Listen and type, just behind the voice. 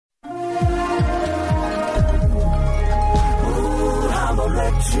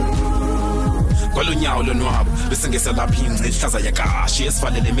Kwalonyawo lonwabo bese ngeselapha ingci ihlaza yakashi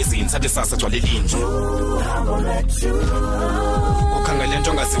esivalele emizini sathi sasa gcwale linje. Ukhangele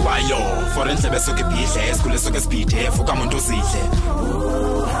into ongaziwayo for endlebe soke ibhidle esikhule soke sibhidhe efuka umuntu uzidle.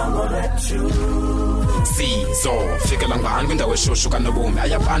 Sizo fikela ngani kwindawo eshushu kanobomi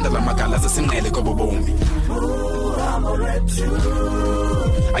ayabanda lamagala zesinqele kobobomi.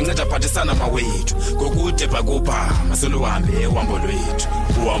 Anceda phathisana mawethu ngokude bhakupha maseluhambe uhambo lwethu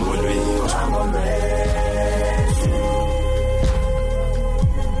uhambo lwethu.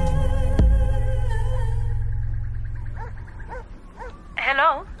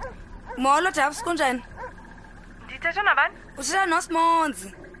 Hello. Molo Dabs kunjani? Ndithetha nabani? Uthetha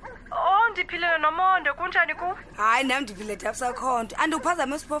noSmonzi. Oh, ndiphilile noMondo kunjani ku? Hayi nami ndiphile Dabs akhonto.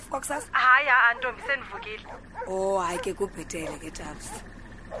 Andiuphazama isiphofu kwakusasa? Hayi antombi senivukile. Oh, hayi ke kubhetele ke Dabs.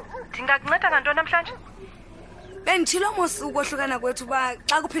 Ndingakunceda ngantoni namhlanje? Benditshilo mos ukwahlukana kwethu ba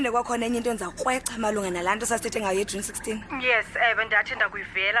xa kuphinde kwakhona enye into enza krwecha malunga nalanto sasithethe ngayo June 16. Yes, bendathi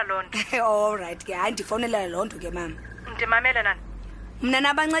ndakuyivela lonto. All right ke hayi ndifonela lonto ke mama. Ndimamele nani? Mna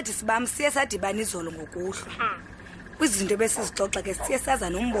nabancedisi bami siye sadibana izolo ngokuhlo. Kwizinto besizixoxa ke siye saza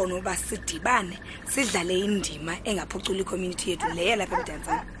nombono uba sidibane sidlale indima engaphucula i-community yethu leyo lapha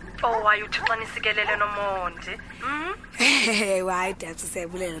eMdantsane. Oh, ayuthi xa nisikelele noMondi. Hayi Dabs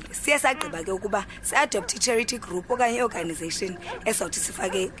siyabulela nto. Siye sagqiba ke ukuba si-adopt i-charity group okanye i-organization esawuthi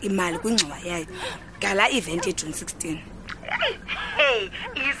sifake imali kwingxowa yayo ngala event ye-June 16. Hey,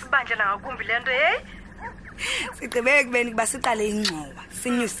 isibandlela ngakumbi lento hey. Sigqibe kubeni kuba siqale ingxowa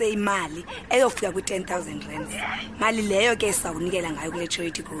sinyuse imali eyofika kwi-10,000 rands. Mali leyo ke sawunikela ngayo kule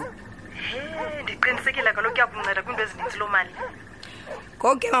charity group. Ndiqinisekile kaloku kuyakunceda kwinto ezininzi lo mali.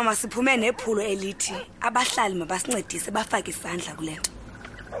 Konke mama siphume nephulo elithi abahlali mabasincedise bafake isandla kule nto.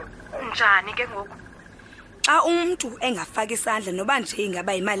 Njani ke ngoku? Xa umuntu engafaka isandla noba nje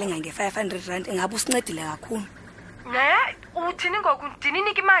ingaba imali engange-500 rand engabe usincedile kakhulu. Uthini ngoku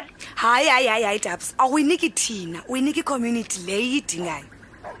ndinika imali? Hayi Dabs awuyiniki thina uyiniki i-community le yidingayo.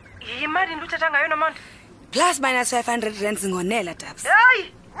 Imali nduthetha ngayo noMondo? Plus minus 500 rands ngonela Dabs.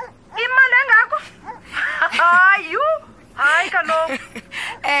 Hayi imali engako? Hayi kaloku.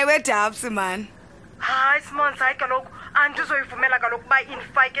 Ewe Dabs man. Hayi Smonzi hayi kaloku andizoyivumela kaloku uba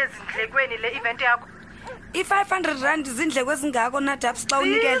indifake ezindlekweni le event yakho. I-500 rand izindleko ezingako na Dabs xa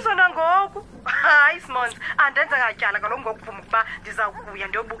unikela? Izona ngoku. Hayi Smonzi andenza katyala kaloku ngokuvuma ukuba ndiza kuya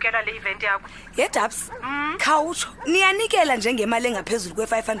ndiyobukela le event yakho. Ye Dabs khawutsho niyanikela njengemali engaphezulu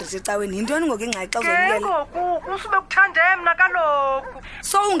kwe-500 ecaweni yintoni ngoku ingxaki xa uzonikela? Ngoku kusube kuthande mna kaloku.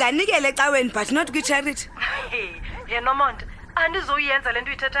 So unganikela ecaweni but not kwi-charity? Yena Mondo andizoyenza lento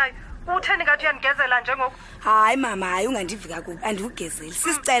uyithethayo. Utheni ngathi uyandigezela nje ngoku? Hayi mama hayi ungandivi kakubi andiwugezeli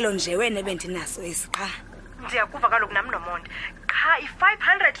sisicelo nje wena ebendinaso esiqha. Ndiyakuva kaloku nami noMondo. Qha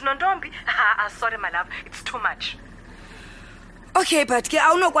i-500 nontombi? Sorry my love, it's too much. Okay but ke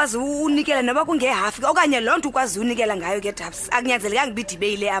awunokwazi unikela noba kungehalf okanye lonto ukwazi unikela ngayo ke Dabs akunyanzelekanga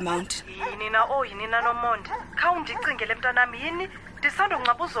bidibe ile amount. Yinina noMondo. Kha undicingele mntanami yini?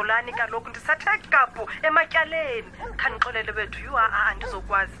 Ndisandongcaba uzolani kaloku ndisathe kapu ematyaleni. Khanixolele bethu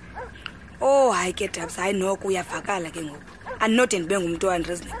andizokwazi. Oh hayi ke Dabs hayi noko uyavakala ke ngoku. Andinode ndibe ngumuntu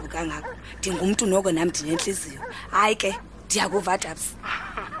ounreasonable kangako. Ndingumuntu noko nami ndinenhliziyo. Hayi ke ndiyakuva Dabs.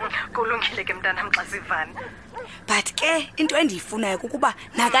 Kulungile ke mntanami xa sivana. But ke into endiyifunayo kukuba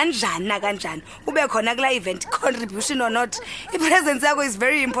nakanjani ube khona kula event contribution or not i-presence yakho is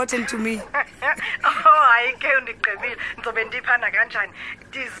very important to me. Hayi ke undigqibile ndizobe ndiphana kanjani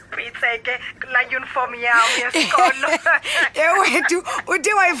ndizibhitse ke la uniform yam yesikolo. Wethu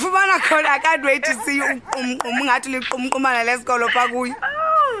uthi wayifumana khona can't wait to see uqumquma ngathi liqumqumana lesikolo pha kuyo.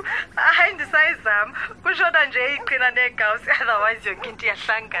 Hayi ndisayizama kushoda nje iqhina negawusi otherwise yonke into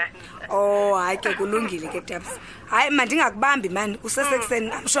iyahlangana. Oh hayi ke kulungile ke Dabs. Hayi mandingakubambi man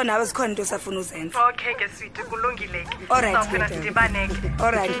usesekuseni I'm sure nawe zikhona into osafuna uzenza. Okay ke sweetie kulungile ke. All right. Sawufuna sidibaneke.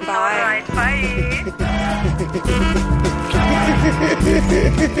 All right bye. All right bye.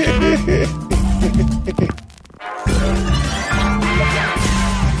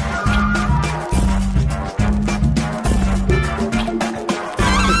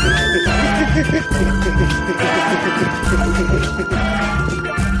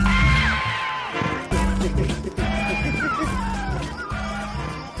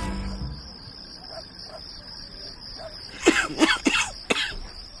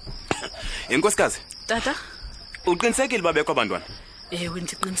 Inkosikazi. Tata. Uqinisekile babekho abantwana? Ewe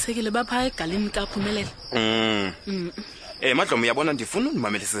ndiqinisekile bapha egalini kaphumelele. Madlomo uyabona ndifuna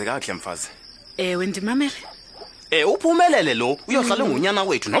undimamelise kahle mfazi. Ewe ndimamele. Uphumelele lo uyohlala ngunyana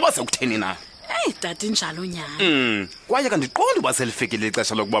wethu noba sekutheni na. Hayi tata injalo nyana. Kwaye kandiqondi uba selifikile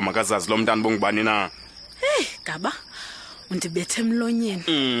ixesha lokuba makazazi lo mntana bongubani na. Hey Gaba undibethe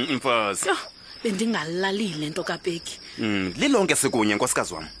emlonyeni. Mfazi. Yho bendingalalile into kaPeki. Lilonke sikunye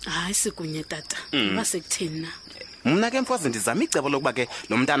nkosikazi wam. Hayi sikunye tata. Uba sekuthini na? Mna ke mfazi ndizama icebo lokuba ke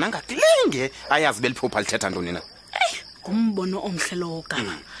lo mntana angakulenge ayazi beliphupha lithetha ntoni na. Ngumbono omhle lowo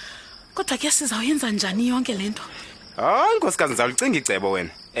Gaba. Kodwa ke sizawuyenza njani yonke lento? Hayi nkosikazi ndizawulicinga icebo wena.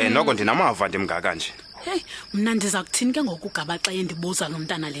 Noko ndinamava ndimngaka nje. Hey, mna ndiza kuthini ke ngoku Gaba xa endibuza lo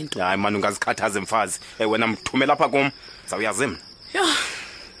mntana lento? Hayi man ungazikhathaza mfazi. Wena mthumela apha kum. Zawuyazi mina. Yho.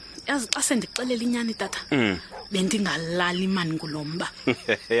 Yazi xa sendixelela inyani tata. Bendingalali mani kulomba.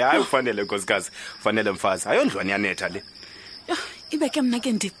 Hayi ufanele nkosikazi. Ufanele mfazi. Ayondlwane yanetha le. Yho, ibe ke mna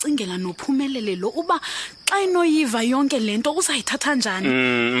ke ndicingela nophumelele lo uba xa inoyiva yonke lento uzayithatha njani?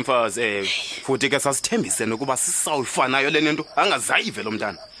 Mfazi futhi ke sasithembise nokuba sisawufanayo le nento angazayive lo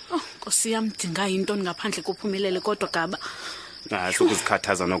mntana. Nkosi yam dinga into ngaphandle kophumelele kodwa Gaba. Hayi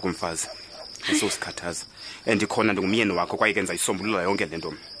sokuzikhathaza noko mfazi. Asosikhathaza. Ndikhona ndingumyeni wakho kwaye kenza isombulula yonke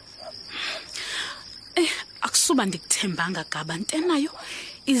lento. Akusuba ndikuthembanga Gaba ntenayo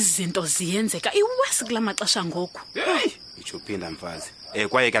izinto ziyenzeka iwesi kula maxesha ngoku. Hey, ichuphinda mfazi.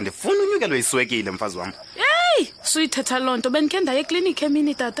 Kwaye kanti ndifuna unyukelwe iswekile mfazi wam. Hey, suyithetha lonto benikhe ndaye eclinic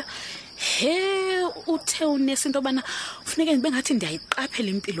emini tata. He, uthe unesi into bana ufuneka ndibe ngathi ndiyayiqaphela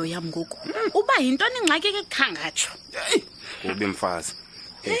impilo yam ngoku. Uba yintoni ingxaki ke khangatsho. Hey, ubi mfazi.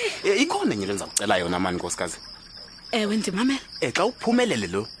 Ikhona enye lenza ucela yona mani nkosikazi. Ewe ndimamela. Xa uphumelele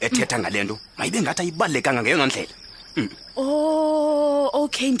lo ethetha ngalento mayibe ngathi ayibalekanga ngeyona ndlela. Oh,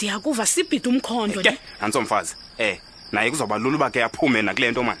 okay ndiyakuva sibhida umkhondo ke nantso mfazi. Naye kuzoba lula uba ke aphume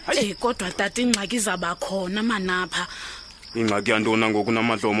nakulento man. Kodwa tata ingxaki zaba khona manapha. Ingxaki yantona ngoku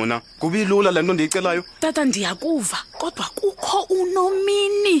namadlomo na. Kubilula lento ndiyicelayo. Tata ndiyakuva kodwa kukho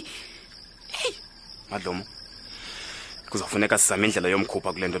unomini. Hey, Madlomo. Kuzofuneka sizame indlela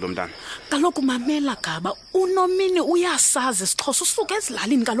yomkhupha kulento lo mntana. Kaloku mamela Gaba, unomini uyasazi isixhosa usuke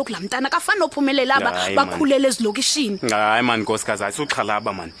ezilalini kaloku lamntana kafana nophumelela aba bakhulele ezilokishini. Hayi man nkosikazi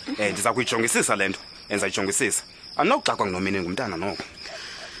ayisuxhalaba man. Ndiza kuyijongisisa lento. Enza ijongisisa. Anokuxakwa ngunomini ngumntana noko.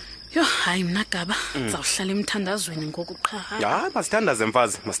 Yho, hayi mna Gaba, zawuhlala emthandazweni ngoku qha. Hayi masithandaze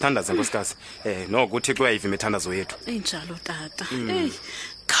mfazi, masithandaze nkosikazi. Noko uthi kuyayiva imithandazo yethu. Enjalo tata. Hey,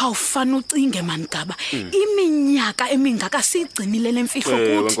 khawufana ucinge man Gaba. Iminyaka emingaka sigcinile lemfihlo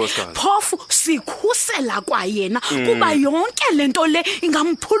kuthi. Phofu sikhusela kwayena kuba yonke lento le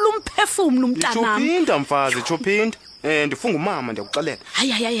ingamphula umphefumlo umntana. Chopinda mfazi, chopinda. Ndifunga umama ndiyakuxelela.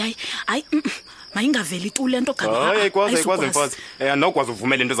 Hayi. Mayingaveli tu lento Gaba. Hayi kwaze mfazi. Anokwazi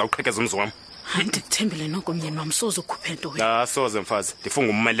uvumela into ezawuqhekeza umzi wami. Hayi ndikuthembile noko myeni wam soze ukhuphe into wena. Soze mfazi. Ndifunga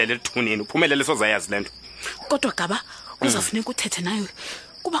ummelele ethuneni. Uphumelele soze ayazi lento. Kodwa Gaba kuzafuneka uthethe nayo.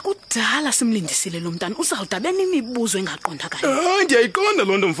 Kuba kudala simlindisile lo mntana uzawudabena imibuzo engaqondakali. Ndiyayiqonda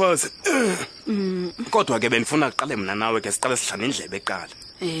lonto mfazi. Kodwa ke benifuna uqale mina nawe ke siqale sihlane indlebe eqala.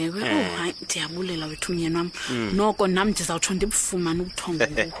 Hayi ndiyabulela wethu myeni wam. Noko nami ndizawutsho ndibufumane ubuthongo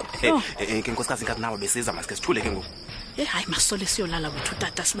ngoku. Ke nkosikazi inkathi nawe besiza masike sithule ke ngoku. Hayi masole siyolala wethu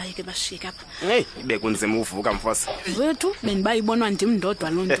tata sibayeke bashika apha. Ibe kunzima uvuka mfazi. Wethu benibayibonwa ndim ndodwa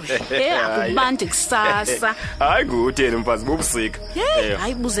lonto. Akubandi kusasa. Hayi kutheni mfazi bubusika.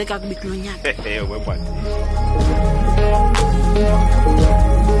 Hayi buzeka kubi kulonyaka. Webani.